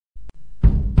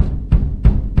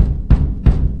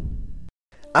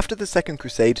After the Second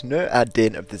Crusade, Nur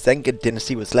ad-Din of the Zengid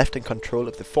dynasty was left in control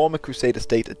of the former Crusader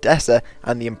state Edessa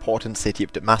and the important city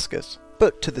of Damascus.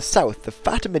 But to the south, the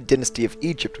Fatimid dynasty of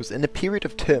Egypt was in a period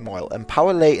of turmoil and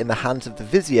power lay in the hands of the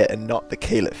vizier and not the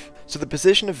caliph. So the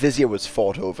position of vizier was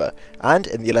fought over, and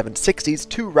in the 1160s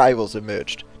two rivals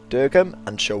emerged, Durgam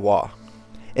and Shawar.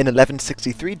 In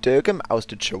 1163 Durgam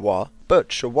ousted Shawar, but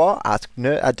Shawar asked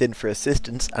Nur ad-Din for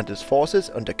assistance and his forces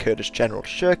under Kurdish general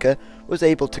Shirkuh was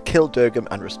able to kill Durgam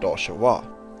and restore Shawar.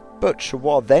 But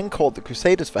Shawar then called the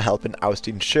Crusaders for help in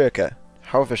ousting Shirkuh.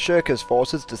 However, Shirkuh's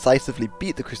forces decisively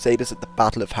beat the Crusaders at the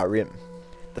Battle of Harim.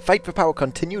 The fight for power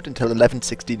continued until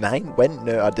 1169 when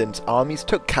Nur ad-Din's armies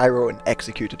took Cairo and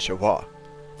executed Shawar.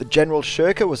 The general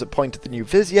Shirkuh was appointed the new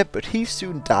vizier, but he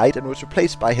soon died and was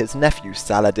replaced by his nephew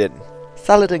Saladin.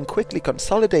 Saladin quickly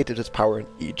consolidated his power in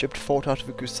Egypt, fought out of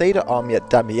a Crusader army at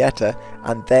Damietta,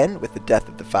 and then, with the death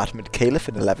of the Fatimid Caliph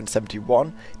in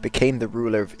 1171, became the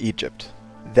ruler of Egypt.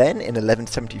 Then, in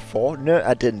 1174, Nur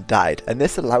ad-Din died, and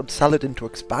this allowed Saladin to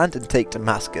expand and take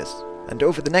Damascus. And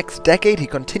over the next decade he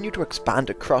continued to expand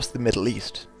across the Middle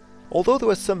East. Although there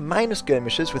were some minor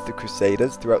skirmishes with the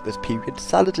Crusaders throughout this period,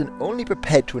 Saladin only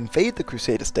prepared to invade the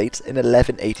Crusader states in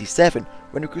 1187,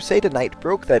 when a Crusader knight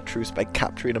broke their truce by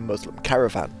capturing a Muslim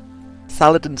caravan.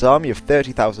 Saladin's army of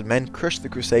 30,000 men crushed the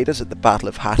Crusaders at the Battle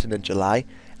of Hattin in July,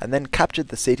 and then captured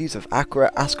the cities of Acre,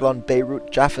 Ascalon,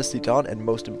 Beirut, Jaffa, Sidon, and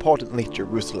most importantly,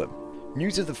 Jerusalem.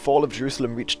 News of the fall of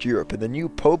Jerusalem reached Europe, and the new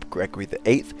Pope, Gregory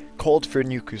VIII, called for a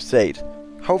new crusade.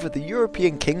 However, the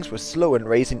European kings were slow in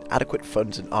raising adequate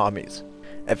funds and armies.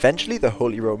 Eventually, the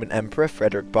Holy Roman Emperor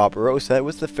Frederick Barbarossa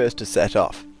was the first to set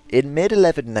off. In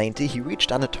mid-1190 he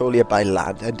reached Anatolia by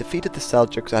land and defeated the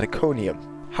Seljuks at Iconium.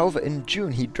 However, in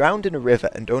June he drowned in a river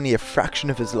and only a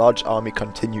fraction of his large army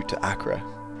continued to Acre.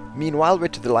 Meanwhile,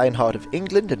 Richard the Lionheart of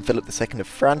England and Philip II of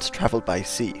France travelled by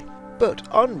sea. But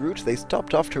en route they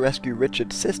stopped off to rescue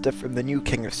Richard's sister from the new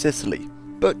King of Sicily.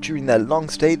 But during their long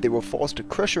stay they were forced to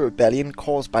crush a rebellion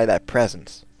caused by their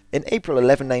presence. In April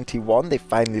 1191 they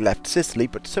finally left Sicily,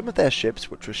 but some of their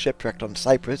ships, which were shipwrecked on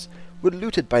Cyprus, were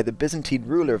looted by the Byzantine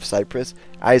ruler of Cyprus,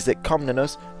 Isaac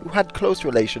Comnenus, who had close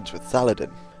relations with Saladin.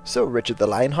 So Richard the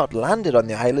Lionheart landed on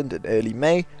the island in early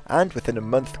May, and within a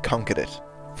month conquered it.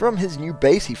 From his new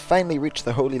base he finally reached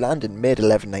the Holy Land in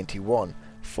mid-1191,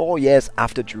 4 years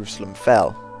after Jerusalem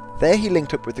fell. There he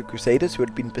linked up with the Crusaders who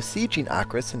had been besieging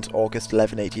Acre since August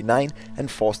 1189 and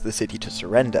forced the city to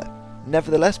surrender.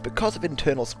 Nevertheless, because of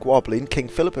internal squabbling, King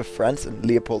Philip of France and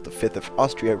Leopold V of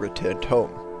Austria returned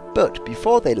home. But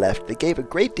before they left, they gave a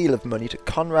great deal of money to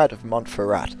Conrad of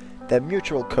Montferrat, their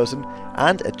mutual cousin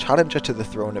and a challenger to the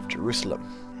throne of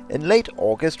Jerusalem. In late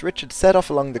August, Richard set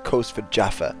off along the coast for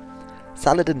Jaffa.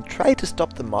 Saladin tried to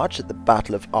stop the march at the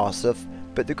Battle of Arsuf,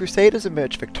 but the Crusaders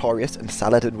emerged victorious and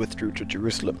Saladin withdrew to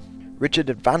Jerusalem. Richard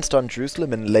advanced on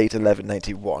Jerusalem in late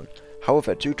 1191.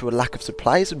 However, due to a lack of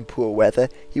supplies and poor weather,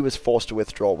 he was forced to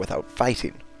withdraw without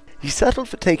fighting. He settled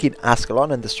for taking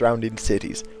Ascalon and the surrounding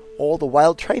cities, all the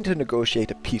while trying to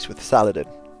negotiate a peace with Saladin.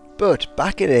 But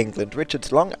back in England,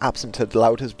 Richard's long absence had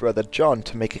allowed his brother John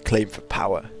to make a claim for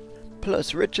power.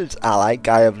 Plus, Richard's ally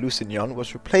Guy of Lusignan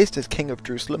was replaced as King of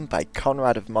Jerusalem by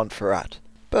Conrad of Montferrat.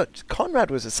 But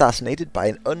Conrad was assassinated by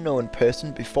an unknown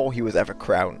person before he was ever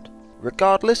crowned.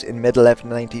 Regardless, in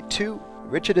mid-1192,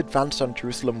 Richard advanced on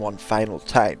Jerusalem one final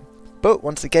time. But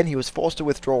once again he was forced to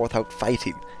withdraw without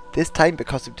fighting, this time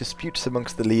because of disputes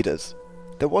amongst the leaders.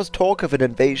 There was talk of an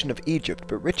invasion of Egypt,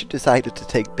 but Richard decided to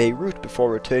take Beirut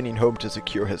before returning home to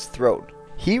secure his throne.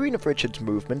 Hearing of Richard's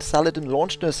movement, Saladin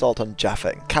launched an assault on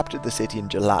Jaffa and captured the city in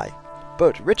July.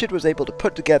 But Richard was able to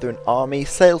put together an army,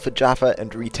 sail for Jaffa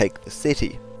and retake the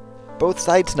city. Both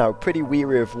sides, now pretty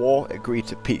weary of war, agreed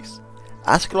to peace.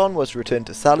 Ascalon was returned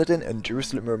to Saladin and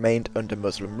Jerusalem remained under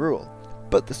Muslim rule.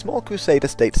 But the small Crusader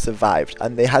states survived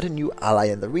and they had a new ally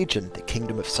in the region, the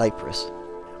Kingdom of Cyprus.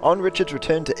 On Richard's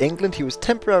return to England he was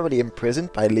temporarily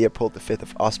imprisoned by Leopold V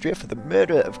of Austria for the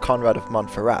murder of Conrad of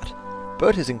Montferrat.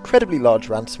 But his incredibly large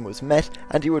ransom was met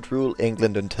and he would rule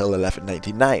England until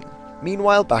 1199.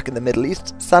 Meanwhile, back in the Middle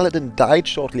East, Saladin died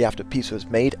shortly after peace was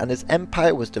made and his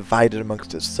empire was divided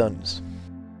amongst his sons.